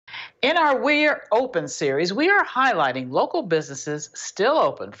In our We're Open series, we are highlighting local businesses still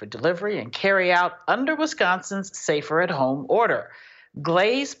open for delivery and carry out under Wisconsin's Safer at Home order.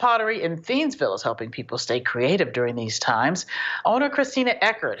 Glaze Pottery in Thiensville is helping people stay creative during these times. Owner Christina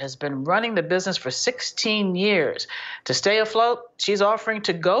Eckert has been running the business for 16 years. To stay afloat, she's offering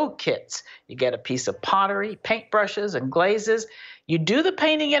to-go kits. You get a piece of pottery, paintbrushes, and glazes. You do the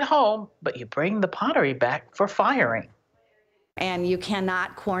painting at home, but you bring the pottery back for firing. And you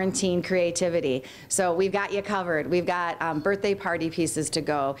cannot quarantine creativity. So we've got you covered. We've got birthday party pieces to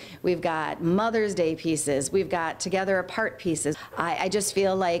go. We've got Mother's Day pieces. We've got together apart pieces. I just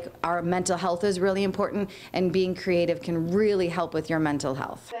feel like our mental health is really important, and being creative can really help with your mental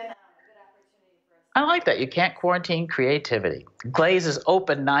health. I like that. You can't quarantine creativity. Glaze is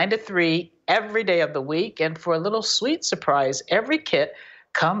open 9 to 3 every day of the week, and for a little sweet surprise, every kit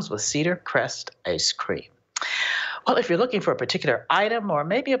comes with Cedar Crest ice cream. Well, if you're looking for a particular item or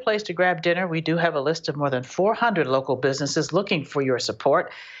maybe a place to grab dinner, we do have a list of more than 400 local businesses looking for your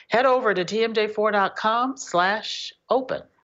support. Head over to tmj4.com/open.